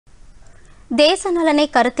தேச நலனை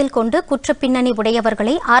கருத்தில் கொண்டு குற்றப்பின்னணி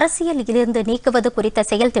உடையவர்களை அரசியலில் இருந்து நீக்குவது குறித்த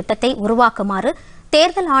செயல் திட்டத்தை உருவாக்குமாறு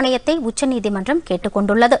தேர்தல் ஆணையத்தை உச்சநீதிமன்றம் கேட்டுக்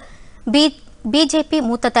கொண்டுள்ளது. பிஜேபி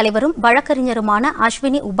மூத்த தலைவரும் வழக்கறிஞருமான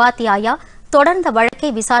அஸ்வினி உபாத்யாயா தொடர்ந்த வழக்கை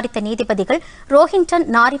விசாரித்த நீதிபதிகள் ரோஹின்டன்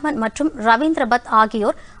நாரிமன் மற்றும் ரவீந்திர பத்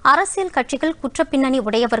ஆகியோர் அரசியல் கட்சிகள் குற்றப்பின்னணி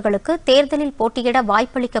உடையவர்களுக்கு தேர்தலில் போட்டியிட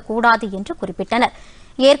வாய்ப்பளிக்கக்கூடாது என்று குறிப்பிட்டனர்.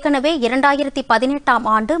 ஏற்கனவே 2018ஆம்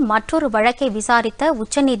ஆண்டு மற்றொரு வழக்கை விசாரித்த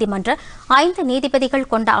உச்சநீதிமன்ற 5 நீதிபதிகள்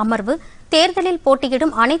கொண்ட அமர்வு தேர்தலில்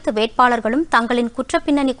போட்டியிடும் அனைத்து வேட்பாளர்களும் தங்களின்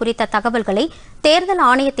குற்றப்பின்னணி குறித்த தகவல்களை தேர்தல்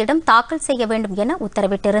ஆணையத்திடம் தாக்கல் செய்ய வேண்டும் என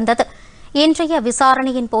உத்தரவிட்டிருந்தது. இன்றைய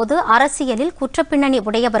விசாரணையின் போது அரசியலில் குற்றப்பின்னணி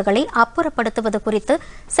உடையவர்களை அப்புறப்படுத்துவது குறித்து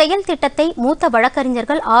செயல் திட்டத்தை மூத்த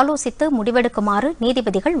வழக்கறிஞர்கள் ஆலோசித்து முடிவெடுக்குமாறு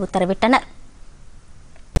நீதிபதிகள் உத்தரவிட்டனர்.